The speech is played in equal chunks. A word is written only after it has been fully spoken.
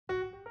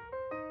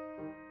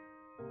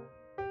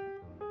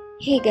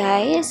Hey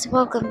guys,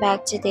 welcome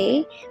back.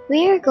 Today.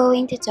 We are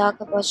going to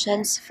talk about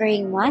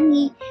transferring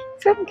money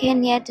from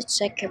Kenya to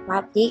Czech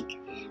Republic.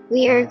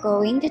 We are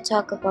going to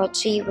talk about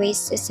 3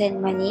 ways to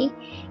send money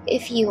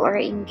if you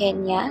are in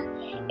Kenya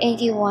and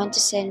you want to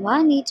send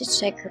money to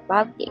Czech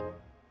Republic.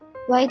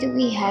 Why do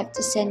we have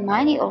to send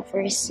money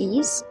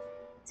overseas?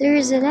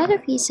 There's a lot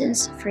of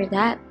reasons for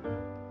that.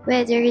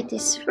 Whether it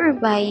is for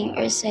buying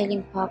or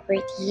selling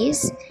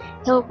properties,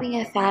 helping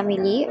a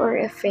family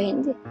or a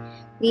friend,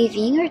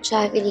 living or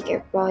traveling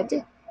abroad,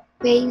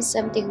 paying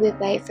something we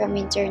buy from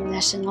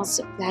international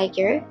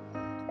supplier,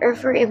 or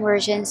for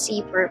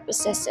emergency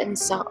purposes and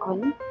so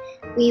on,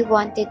 we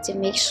wanted to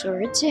make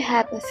sure to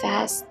have a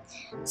fast,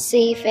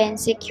 safe, and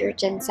secure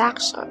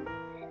transaction.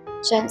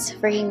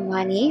 Transferring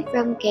money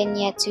from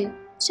Kenya to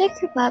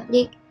Czech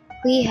Republic,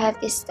 we have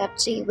these top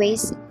 3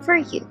 ways for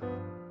you.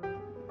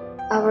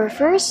 Our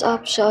first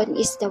option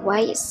is the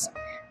WISE.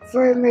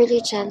 Formerly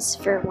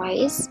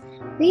TransferWise,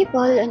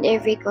 people on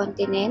every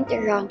continent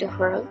around the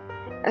world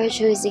are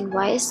choosing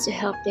WISE to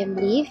help them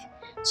live,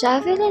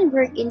 travel, and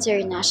work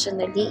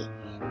internationally.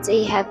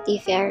 They have the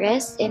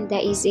fairest and the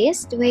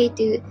easiest way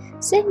to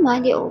send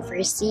money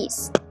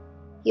overseas.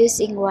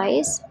 Using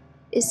WISE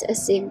is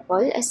as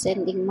simple as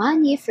sending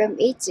money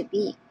from A to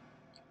B.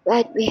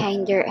 Right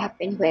behind their app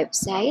and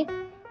website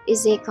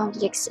is a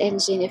complex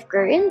engine of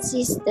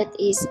currencies that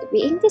is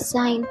being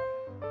designed,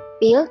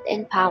 built,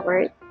 and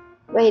powered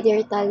by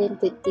their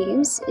talented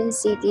teams in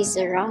cities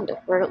around the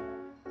world.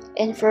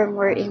 And for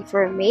more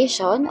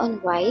information on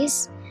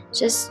WISE,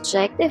 just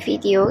check the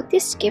video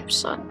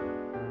description.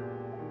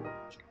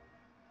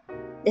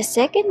 The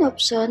second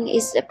option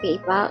is the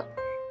PayPal.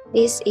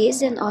 This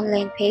is an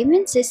online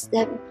payment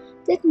system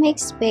that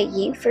makes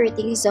paying for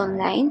things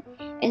online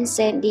and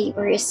sending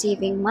or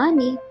receiving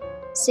money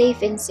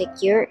safe and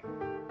secure.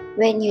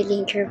 When you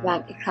link your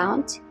bank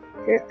account,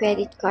 your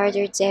credit card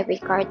or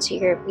debit card to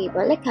your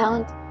PayPal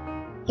account,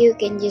 you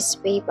can use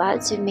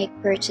PayPal to make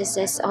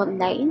purchases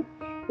online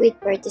with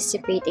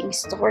participating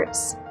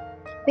stores.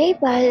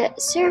 PayPal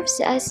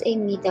serves as a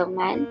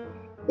middleman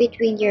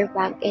between your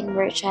bank and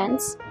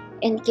merchants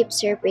and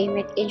keeps your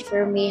payment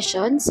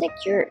information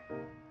secure.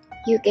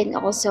 You can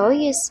also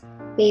use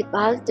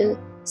PayPal to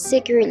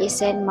securely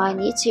send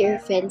money to your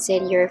friends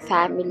and your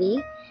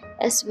family,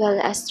 as well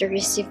as to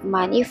receive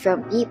money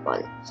from people.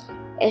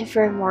 And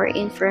for more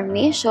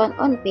information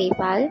on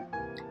PayPal,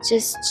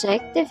 just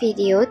check the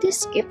video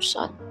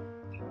description.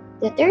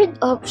 The third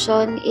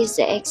option is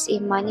the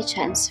XE Money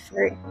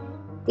Transfer.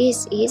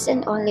 This is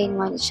an online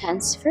money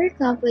transfer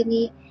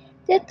company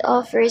that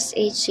offers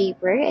a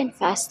cheaper and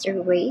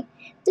faster way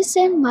to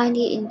send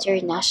money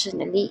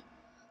internationally.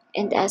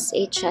 And as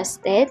a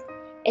trusted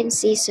and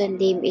seasoned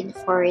name in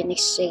foreign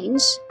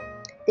exchange,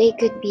 they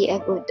could be a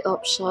good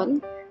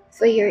option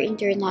for your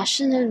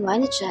international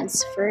money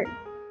transfer.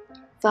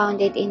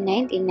 Founded in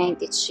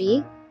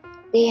 1993,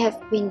 they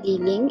have been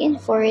dealing in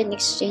foreign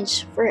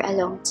exchange for a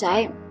long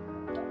time.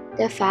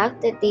 The fact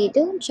that they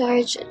don't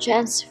charge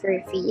transfer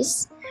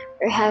fees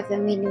or have a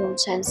minimum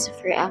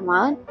transfer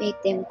amount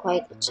make them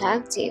quite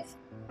attractive.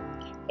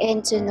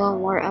 And to know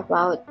more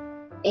about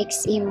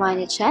XE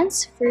Money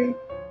Transfer,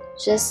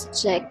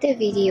 just check the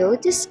video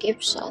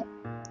description.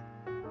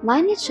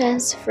 Money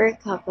transfer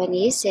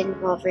companies and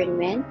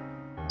government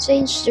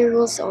change the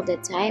rules all the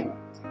time.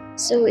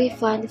 So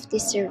if one of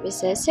these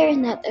services are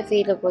not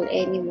available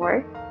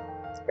anymore,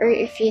 or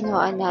if you know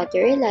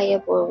another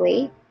reliable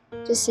way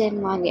to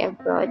send money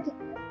abroad,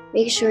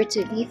 make sure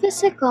to leave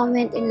us a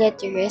comment and let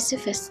the rest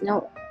of us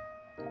know.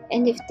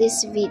 And if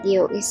this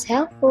video is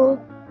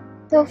helpful,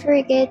 don't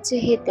forget to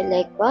hit the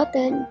like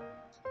button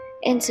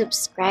and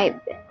subscribe.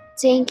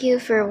 Thank you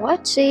for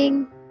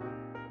watching.